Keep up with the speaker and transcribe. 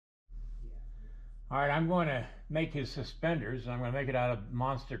All right, I'm going to make his suspenders, and I'm going to make it out of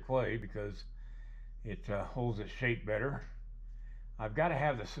monster clay because it holds its shape better. I've got to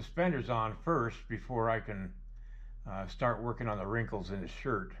have the suspenders on first before I can start working on the wrinkles in his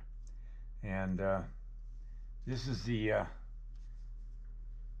shirt. And this is the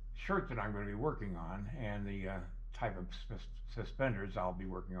shirt that I'm going to be working on, and the type of suspenders I'll be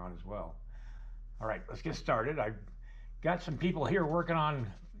working on as well. All right, let's get started. I've got some people here working on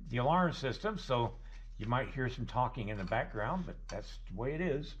the alarm system, so you might hear some talking in the background, but that's the way it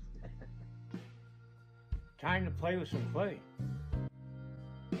is. Time to play with some clay.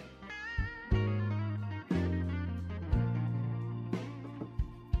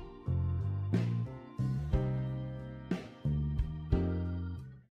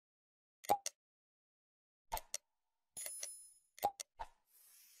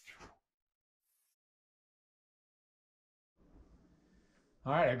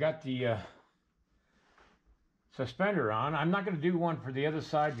 All right, I got the suspender on. I'm not going to do one for the other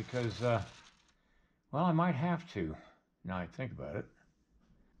side because, well, I might have to, now I think about it.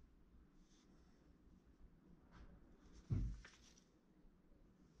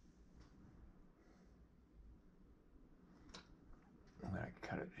 I'm going to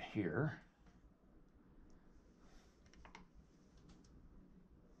cut it here.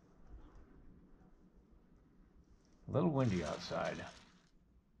 A little windy outside.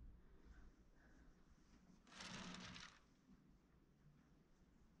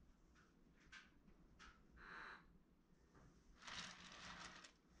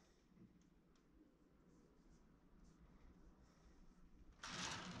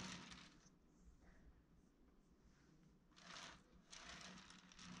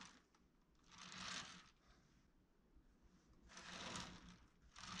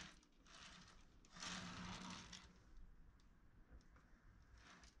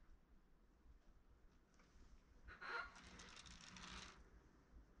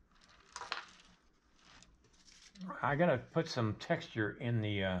 I gotta put some texture in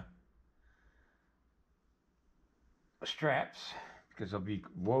the straps because they'll be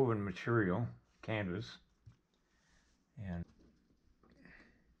woven material, canvas, and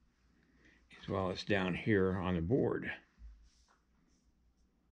as well as down here on the board.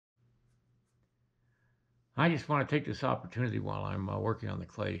 I just want to take this opportunity while I'm working on the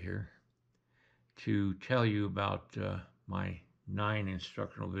clay here to tell you about my 9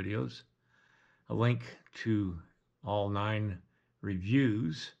 instructional videos. A link to all 9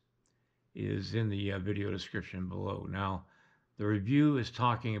 reviews is in the video description below. Now, the review is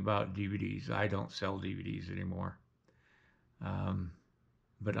talking about DVDs. I don't sell DVDs anymore,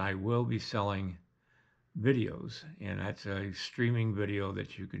 but I will be selling videos, and that's a streaming video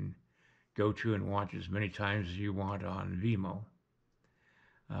that you can go to and watch as many times as you want on Vimeo.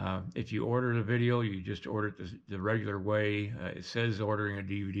 If you order the video, you just order it the regular way. It says ordering a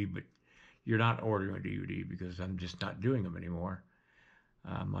DVD, but you're not ordering a DVD because I'm just not doing them anymore.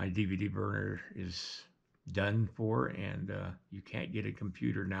 My DVD burner is done for, and you can't get a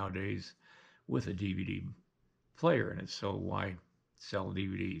computer nowadays with a DVD player in it, so why sell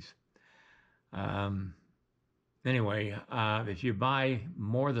DVDs? Anyway, if you buy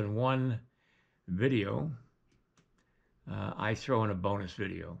more than one video, I throw in a bonus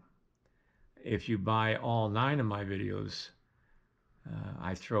video. If you buy all 9 of my videos,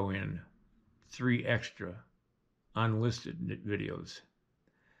 I throw in 3 extra unlisted videos.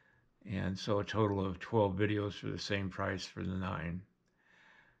 And so a total of 12 videos for the same price for the 9.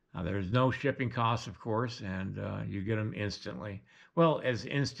 There's no shipping costs, of course, and you get them instantly. Well, as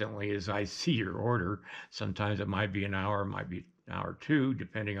instantly as I see your order. Sometimes it might be an hour, it might be an hour or 2,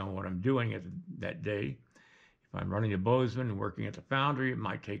 depending on what I'm doing that day. If I'm running a Bozeman and working at the foundry, it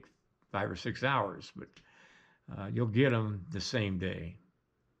might take 5 or 6 hours, but you'll get them the same day.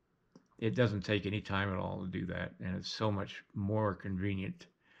 It doesn't take any time at all to do that, and it's so much more convenient,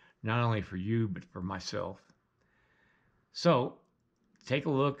 not only for you, but for myself. So take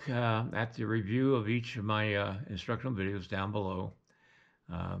a look at the review of each of my instructional videos down below.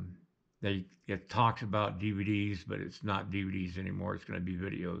 It talks about DVDs, but it's not DVDs anymore. It's going to be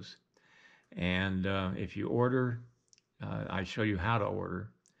videos. And if you order, I show you how to order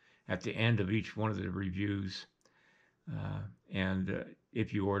at the end of each one of the reviews.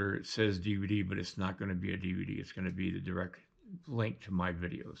 If you order, it says DVD, but it's not going to be a DVD. It's going to be the direct link to my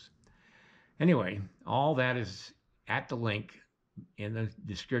videos. Anyway, all that is at the link in the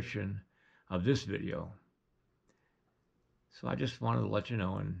description of this video. So I just wanted to let you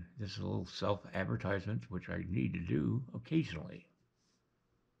know, and this is a little self-advertisement, which I need to do occasionally.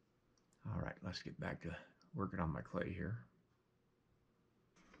 All right, let's get back to working on my clay here.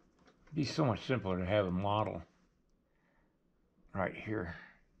 It'd be so much simpler to have a model right here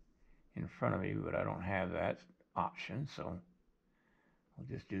in front of me, but I don't have that option, so I'll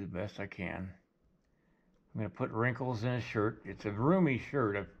just do the best I can. I'm going to put wrinkles in a shirt. It's a roomy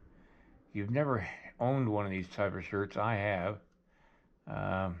shirt. If you've never owned one of these type of shirts, I have.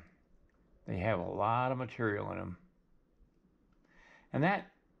 They have a lot of material in them. And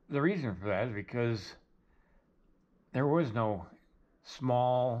the reason for that is because there was no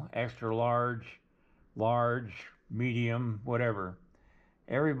small, extra large, large, medium, whatever.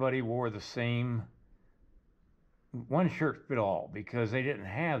 Everybody wore the same, one shirt fit all, because they didn't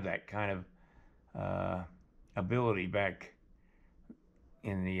have that kind of ability back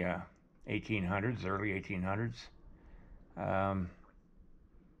in the 1800s, early 1800s.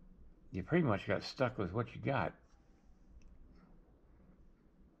 You pretty much got stuck with what you got.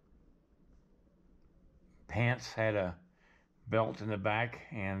 Pants had a belt in the back,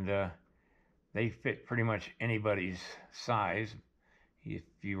 and they fit pretty much anybody's size. If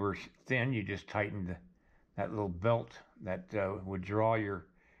you were thin, you just tightened that little belt that would draw your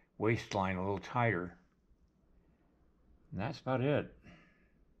waistline a little tighter. And that's about it.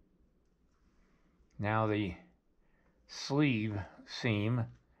 Now the sleeve seam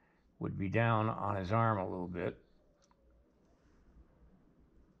would be down on his arm a little bit.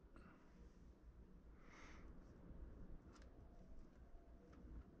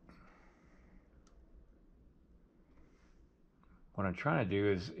 What I'm trying to do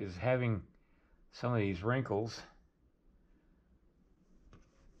is having some of these wrinkles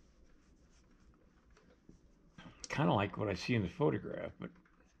kind of like what I see in the photograph, but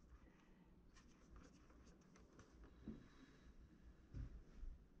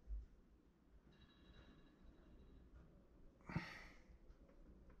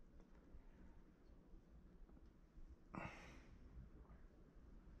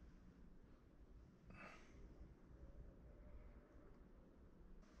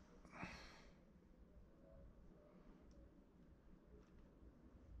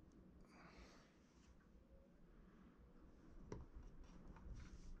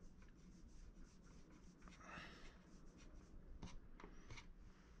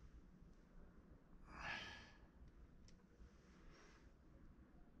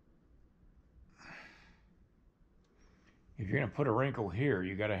if you're going to put a wrinkle here,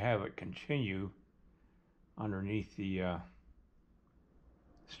 you got to have it continue underneath the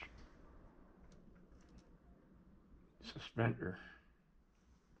suspender.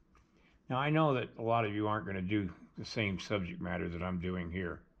 Now, I know that a lot of you aren't going to do the same subject matter that I'm doing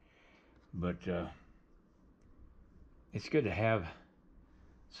here, but it's good to have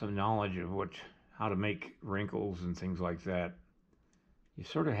some knowledge of how to make wrinkles and things like that. You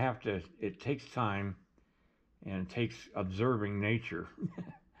sort of have to, it takes time, and it takes observing nature.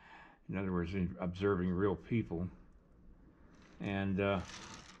 In other words, observing real people. And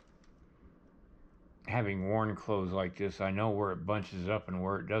having worn clothes like this, I know where it bunches up and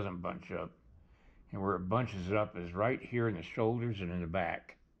where it doesn't bunch up. And where it bunches up is right here in the shoulders and in the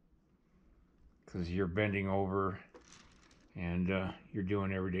back, because you're bending over and you're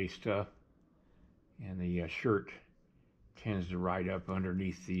doing everyday stuff, and the shirt tends to ride up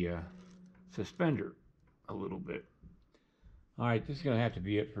underneath the suspender a little bit. All right, this is going to have to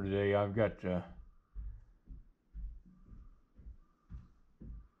be it for today. I've got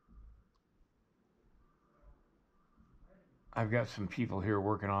some people here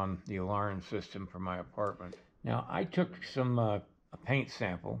working on the alarm system for my apartment. Now, I took a paint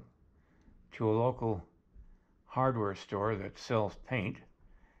sample to a local hardware store that sells paint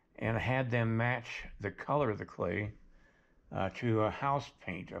and had them match the color of the clay to a house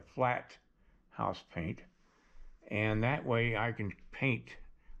paint, a flat house paint. And that way I can paint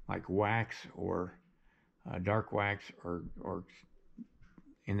like wax or dark wax or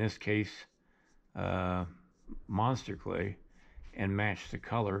in this case, monster clay, and match the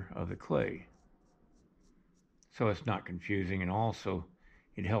color of the clay. So it's not confusing, and also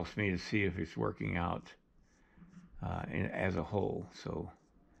it helps me to see if it's working out as a whole. So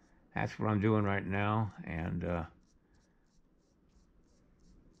that's what I'm doing right now, and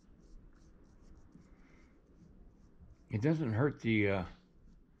it doesn't hurt the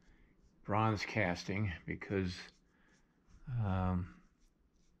bronze casting, because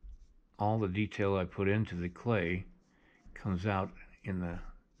all the detail I put into the clay comes out in the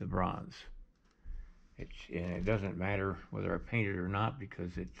bronze. And it doesn't matter whether I paint it or not,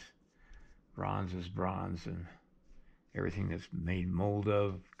 because bronze is bronze, and everything that's made mold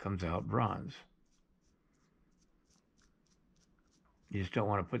of comes out bronze. You just don't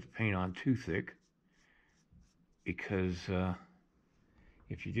want to put the paint on too thick, because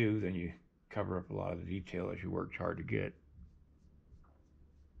If you do, then you cover up a lot of the detail that you worked hard to get.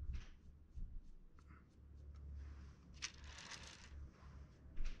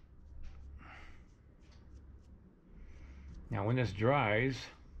 Now when this dries,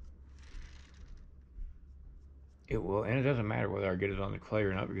 it will, and it doesn't matter whether I get it on the clay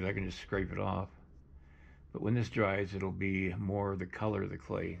or not because I can just scrape it off. But when this dries, it'll be more the color of the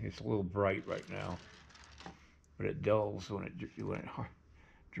clay. It's a little bright right now, but it dulls when it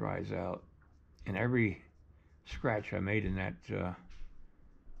dries out. And every scratch I made in that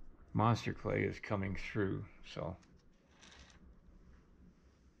monster clay is coming through. So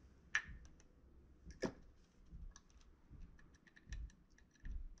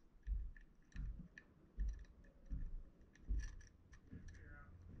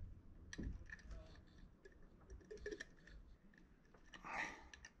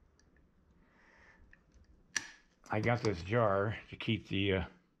I got this jar to keep the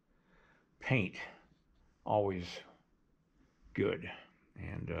paint always good,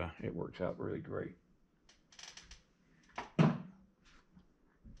 and it works out really great.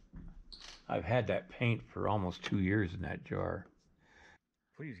 I've had that paint for almost 2 years in that jar.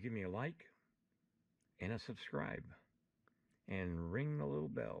 Please give me a like and a subscribe and ring the little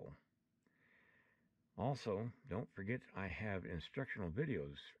bell. Also, don't forget I have instructional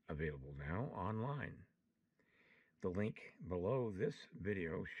videos available now online. The link below this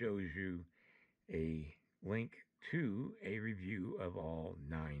video shows you a link to a review of all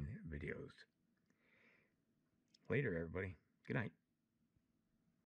 9 videos. Later, everybody. Good night.